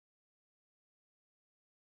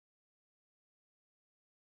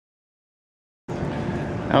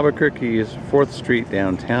Albuquerque's 4th Street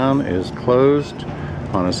downtown is closed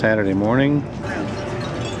on a Saturday morning.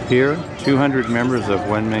 Here, 200 members of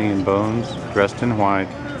 1 Million Bones, dressed in white,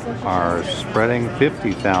 are spreading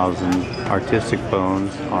 50,000 artistic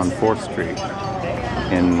bones on 4th Street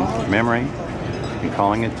in memory and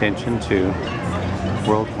calling attention to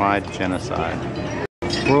worldwide genocide.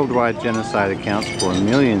 Worldwide genocide accounts for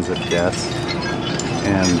millions of deaths,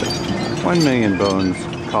 and 1 Million Bones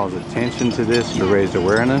calls attention to this to raise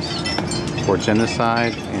awareness for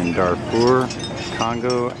genocide in Darfur,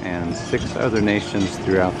 Congo, and 6 other nations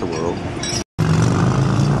throughout the world.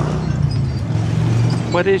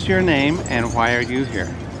 What is your name and why are you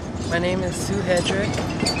here? My name is Sue Hedrick,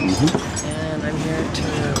 and I'm here to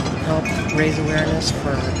help raise awareness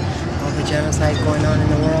for all the genocide going on in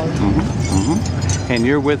the world. And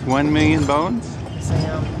you're with 1 Million Bones? Yes, I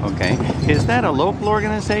am. Okay. Is that a local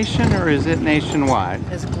organization or is it nationwide?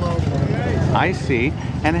 It's global. I see.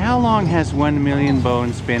 And how long has 1 Million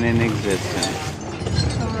Bones been in existence?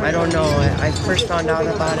 I don't know. I first found out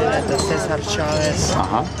about it at the Cesar Chavez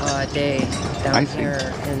day down here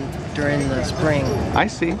during the spring. I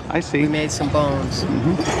see. We made some bones.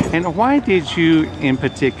 And why did you in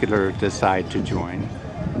particular decide to join?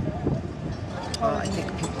 I think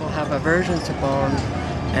people have aversions to bone,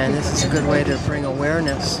 and this is a good way to bring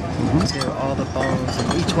awareness to all the bones.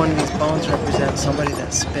 And each one of these bones represents somebody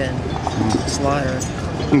that's been slaughtered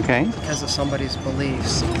because of somebody's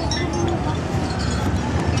beliefs.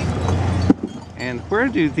 And where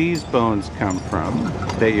do these bones come from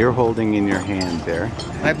that you're holding in your hand there?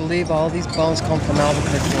 I believe all these bones come from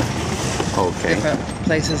Albuquerque. Okay. Different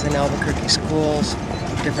places in Albuquerque, schools,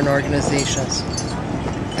 different organizations.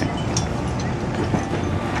 Okay.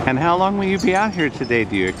 And how long will you be out here today,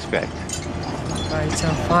 do you expect?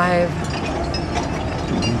 Until 5.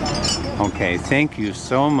 Okay, thank you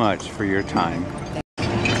so much for your time.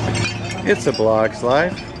 It's a Blog's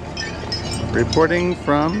Life, reporting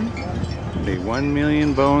from the 1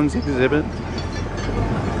 Million Bones exhibit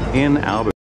in Albuquerque.